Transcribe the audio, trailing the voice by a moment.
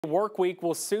Work week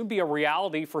will soon be a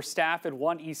reality for staff at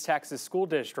one East Texas school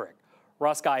district.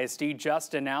 Rusk ISD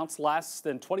just announced less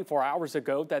than 24 hours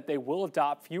ago that they will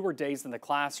adopt fewer days in the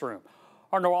classroom.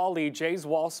 Our Noali Jays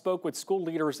Wall spoke with school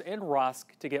leaders in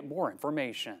Rusk to get more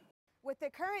information. With the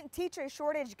current teacher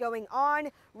shortage going on,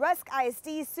 Rusk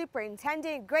ISD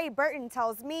Superintendent Gray Burton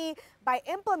tells me by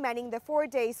implementing the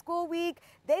 4-day school week,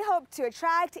 they hope to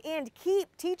attract and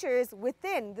keep teachers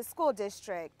within the school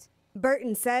district.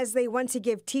 Burton says they want to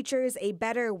give teachers a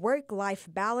better work-life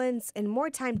balance and more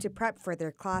time to prep for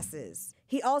their classes.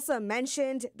 He also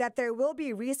mentioned that there will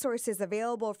be resources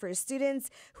available for students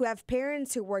who have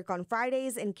parents who work on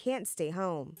Fridays and can't stay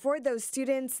home. For those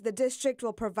students, the district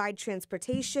will provide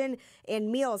transportation and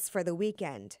meals for the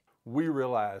weekend. We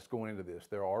realized going into this,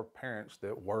 there are parents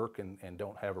that work and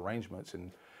don't have arrangements, and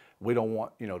we don't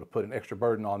want, to put an extra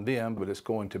burden on them, but it's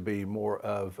going to be more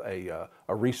of a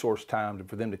resource time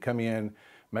for them to come in,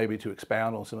 maybe to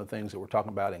expound on some of the things that we're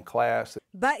talking about in class.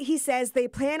 But he says they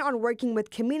plan on working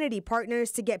with community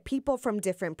partners to get people from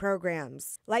different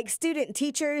programs, like student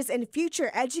teachers and future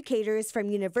educators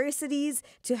from universities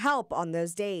to help on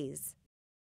those days.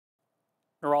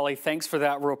 Raleigh, thanks for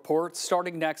that report.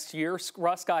 Starting next year,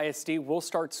 Rusk ISD will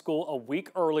start school a week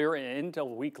earlier and end a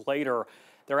week later.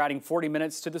 They're adding 40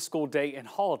 minutes to the school day, and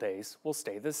holidays will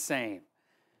stay the same.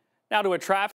 Now to a traffic